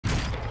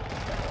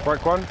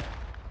Break one.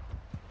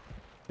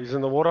 He's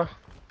in the water.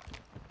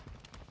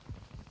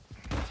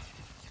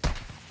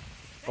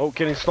 Oh,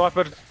 getting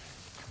sniped.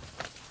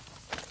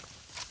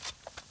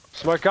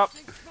 Smoke up.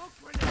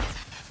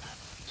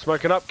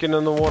 Smoking up, getting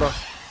in the water.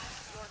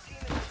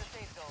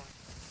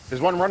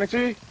 There's one running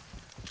to you.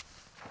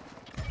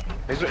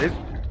 He's...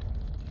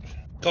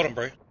 Got him,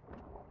 bro.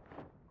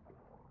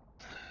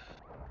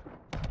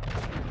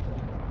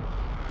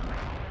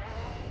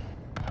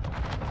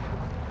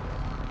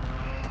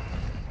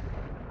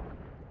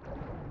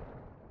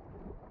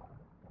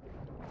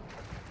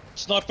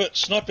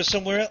 Sniper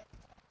somewhere out.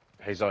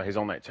 He's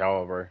on that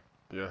tower, bro.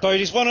 Yeah. Bro,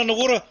 there's one on the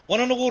water. One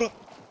on the water.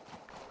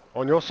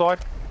 On your side?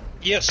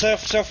 Yeah,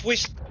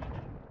 southwest.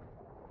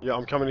 Yeah,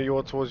 I'm coming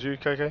towards you,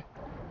 KK.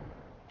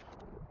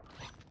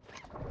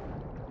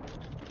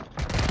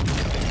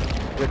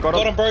 Yeah,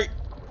 Got him, bro.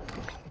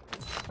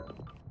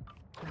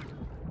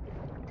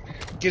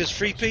 Get his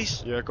free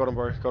piece. Yeah, got him,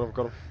 bro. Got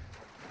him.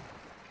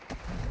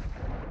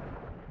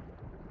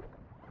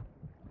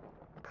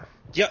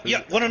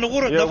 Yeah, one on the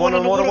water. Yeah, one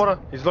on on the water.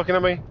 He's looking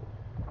at me.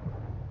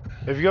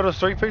 Have you got a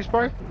street piece,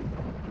 bro?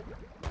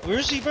 Where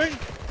is he, bro?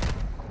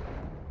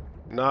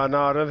 No, I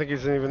don't think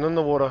he's even in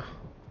the water.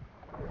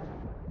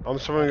 I'm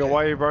swimming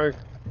away, bro.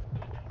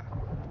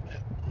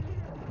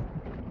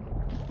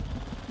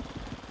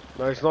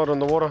 No, he's not in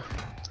the water.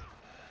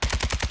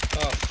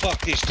 Oh,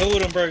 fuck, there's two of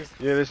them, bro.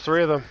 Yeah, there's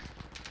three of them.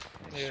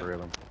 There's three of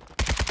them.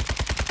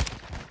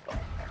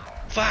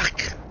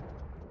 Fuck.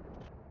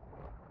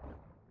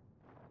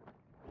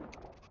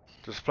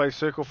 Just play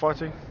circle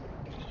fighting.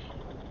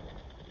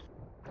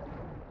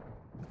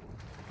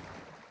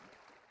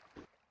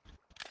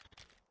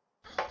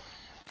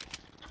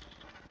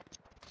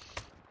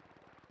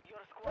 Your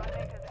squad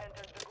mate has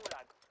entered the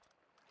Gulag.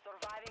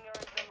 Surviving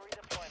earns them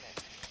redeployment.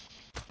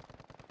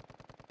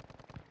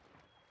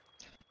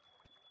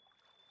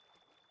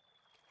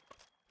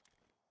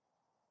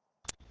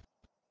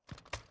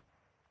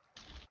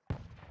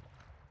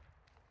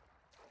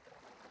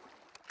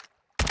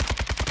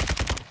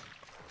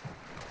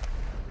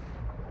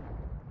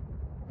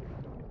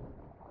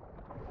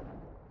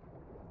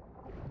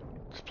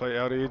 Just play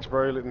out edge,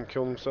 bro. Let them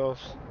kill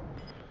themselves.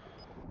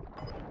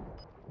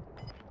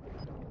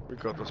 We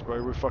got this,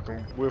 bro.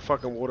 We're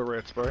fucking water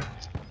rats, bro.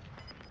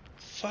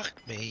 Fuck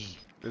me.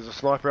 There's a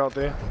sniper out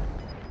there.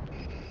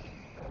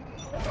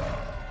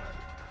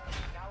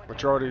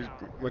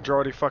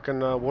 Majority fucking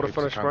water Heaps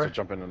finish, of cunts bro. are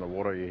jumping in the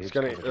water. Yeah,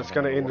 It's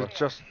gonna end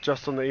it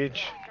just on the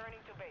edge. Returning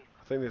to base.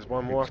 I think there's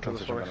one more after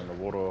this one. jumping in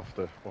the water off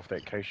that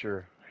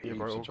Acacia. Yeah,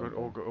 bro.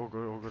 All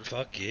good.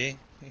 Fuck yeah.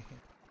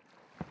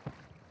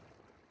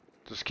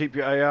 Just keep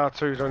your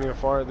AR2s on your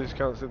fire. These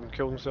cunts, let them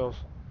kill themselves.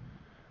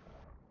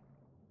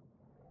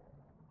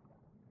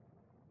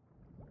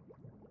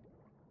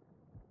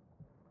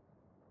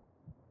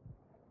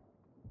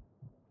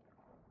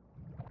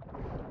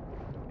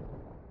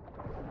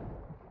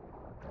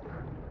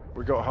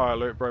 We got high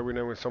alert, bro. We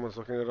know when someone's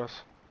looking at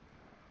us.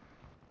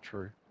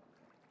 True.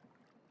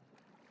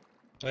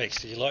 Hey,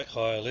 so you like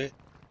high alert?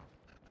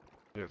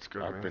 Yeah, it's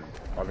good, I've man.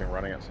 been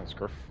running it since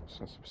we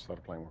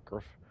started playing with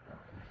Griff.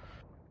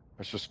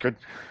 It's just good,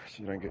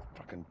 so you don't get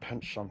fucking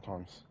pinched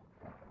sometimes.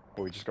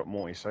 Or you just got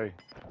more to say.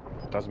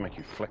 It does make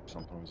you flip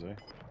sometimes, eh?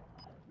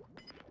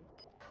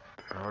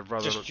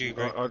 I'd you,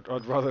 bro.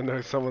 I'd rather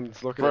know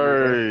someone's looking at me,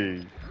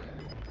 Bro!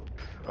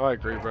 bro. I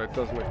agree, bro. It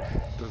does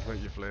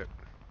make you flip.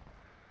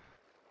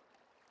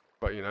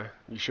 But you know,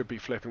 you should be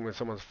flipping when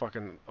someone's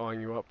fucking eyeing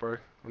you up, bro.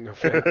 On your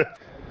phone. Advise you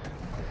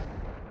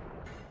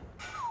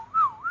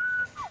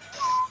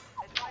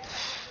to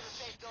the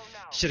safe zone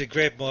now. Should have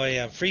grabbed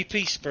my free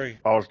piece, bro.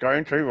 I was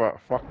going to, but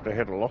fuck, they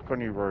had a lock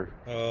on you, bro.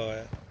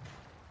 Oh,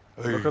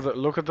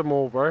 Look at them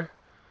all, bro.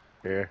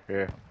 Yeah.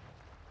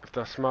 If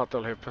they're smart,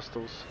 they'll have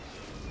pistols.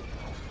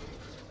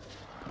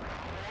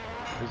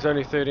 There's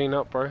only 13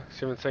 up, bro.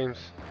 7 teams.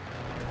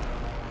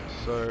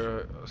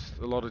 So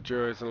a lot of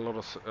duos and a lot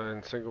of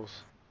and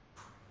singles.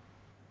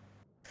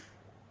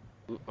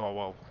 Oh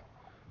well,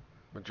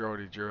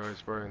 majority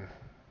duos, bro, and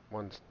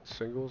one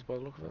singles by the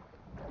look of it.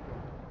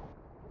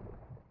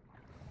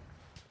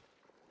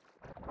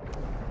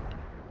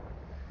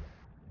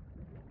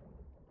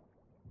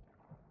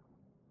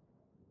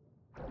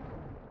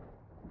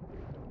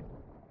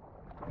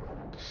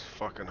 Just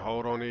fucking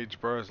hold on edge,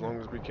 bro, as long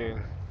as we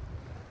can.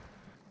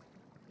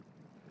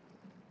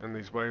 And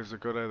these waves are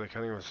good, eh? They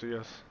can't even see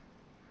us.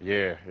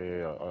 Yeah.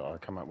 I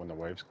come up when the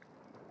waves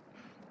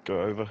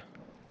go over.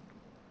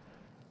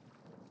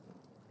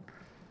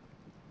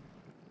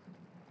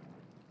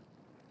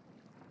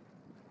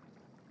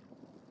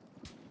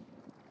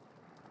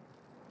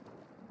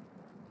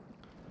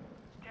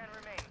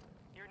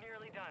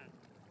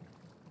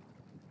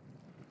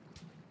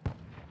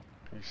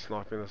 He's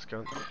sniping this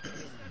gun.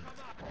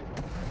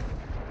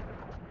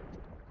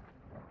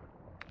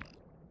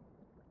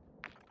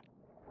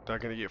 They're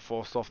gonna get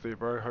forced off there,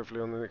 bro.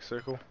 Hopefully on the next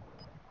circle.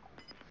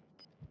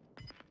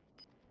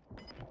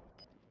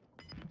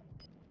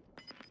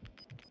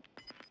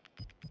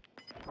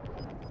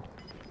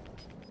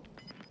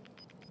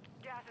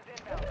 Gas Gas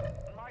is inbound.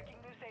 Marking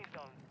new safe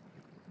zone.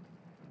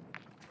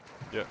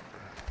 Yeah.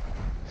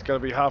 It's gonna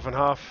be half and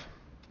half.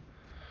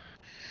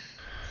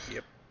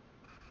 Yep.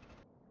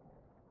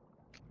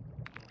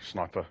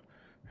 Sniper.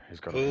 He's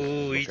got. Oh,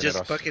 he looking just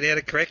at us. fucking had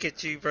a crack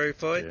at you, bro,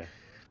 fight. Yeah.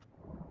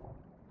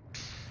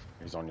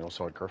 He's on your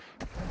side, Griff.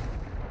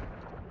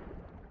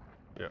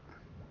 Yeah.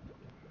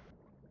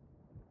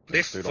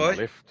 Left, Dude on my fight.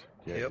 left.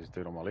 Yeah, Yep. there's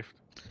dude on my left.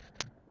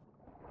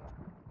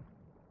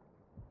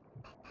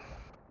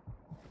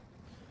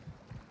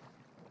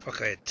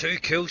 Fuck, I had 2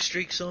 kill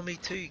streaks on me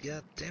too,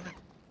 god damn it.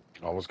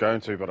 I was going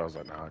to, but I was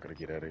like, nah, I gotta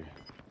get out of here.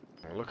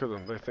 Oh, look at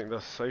them. They think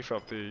they're safe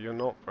up there. You're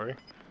not, bro.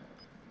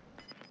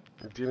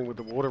 You're dealing with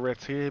the water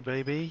rats here,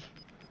 baby.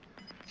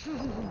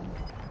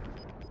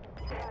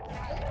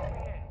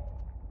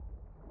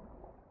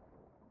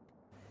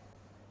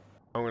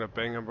 I'm gonna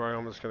bang him, bro.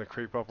 I'm just gonna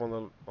creep up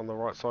on the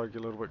right side, get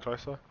a little bit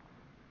closer.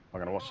 I'm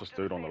gonna watch this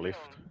dude on the left.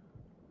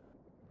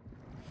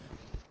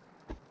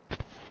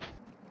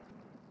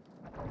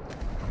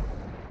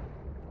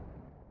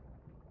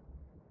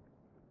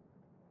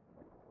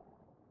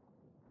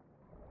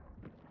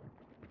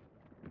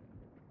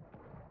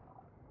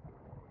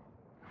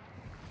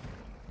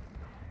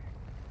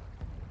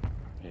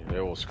 Yeah,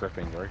 they're all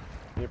scrapping, bro.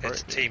 Yeah, bro.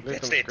 That's team. Let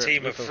That's them their scrap,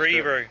 team let of them 3,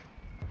 scrap. bro.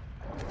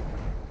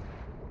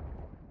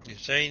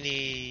 There's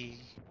only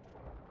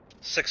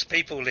 6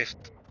 people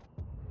left.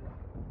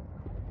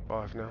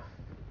 5 now.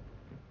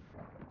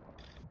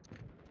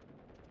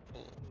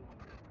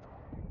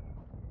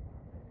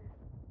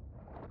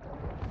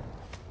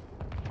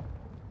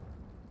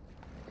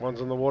 One's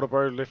in the water,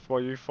 bro. Left by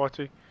you,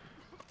 Fighty.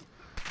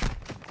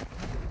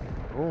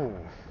 Ooh.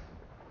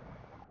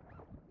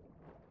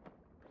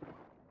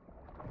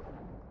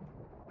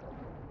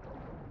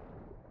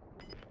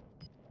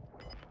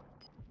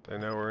 They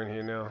know we're in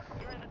here now.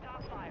 You're in the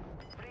top 5.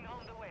 Bring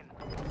home the win.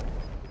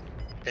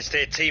 That's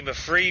their team of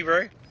 3, bro.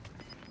 Relocated.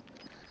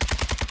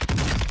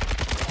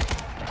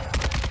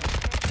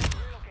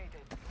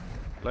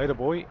 Later,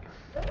 boy.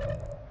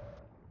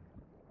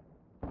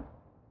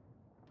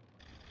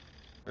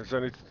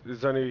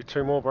 There's only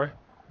 2 more, bro.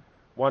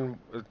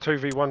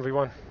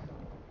 2v1v1.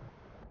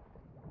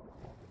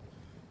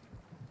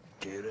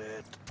 Get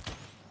it.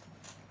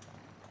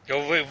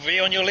 Go V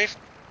on your left.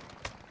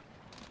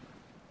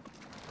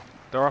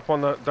 They're up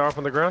on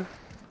the ground.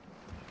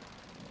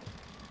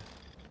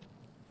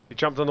 He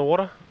jumped in the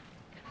water.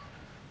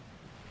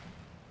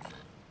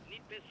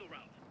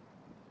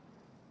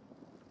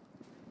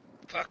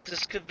 Fuck,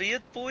 this could be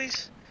it,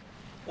 boys.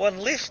 1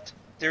 left.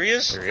 There he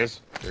is. There he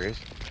is. There he is.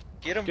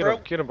 Get him, Get bro.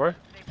 him, get him, bro.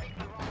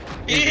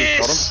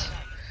 Yes!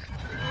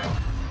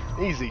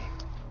 Easy.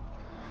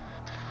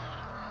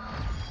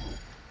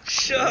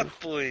 Shut,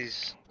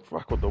 boys.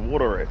 Fuck with the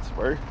water rats,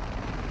 bro.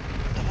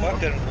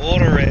 Fucking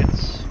water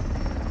rats.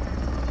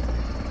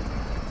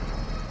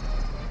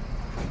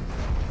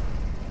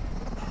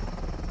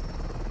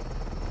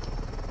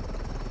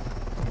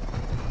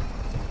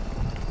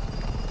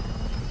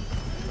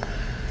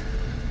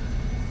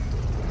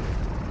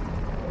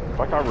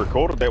 Fuck, I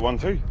recorded that one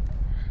too.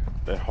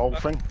 That whole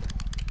thing.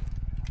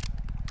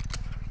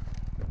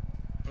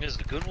 This is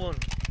a good one.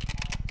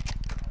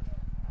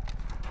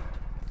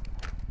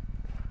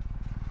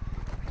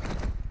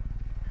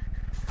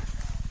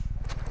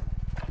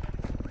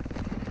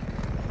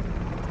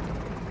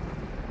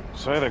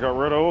 So they got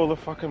rid of all the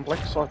fucking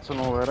black sites and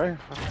all that, eh?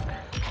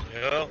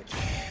 Fuck.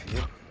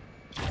 Yeah.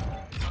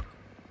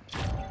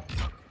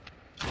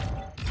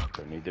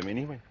 Don't need them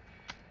anyway.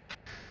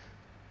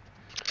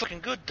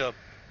 Fucking good, dub.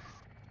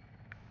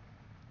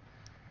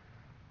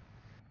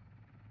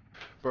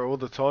 Bro, all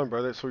the time,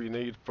 bro. That's all you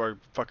need, bro.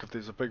 Fuck, if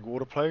there's a big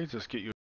water play, just get your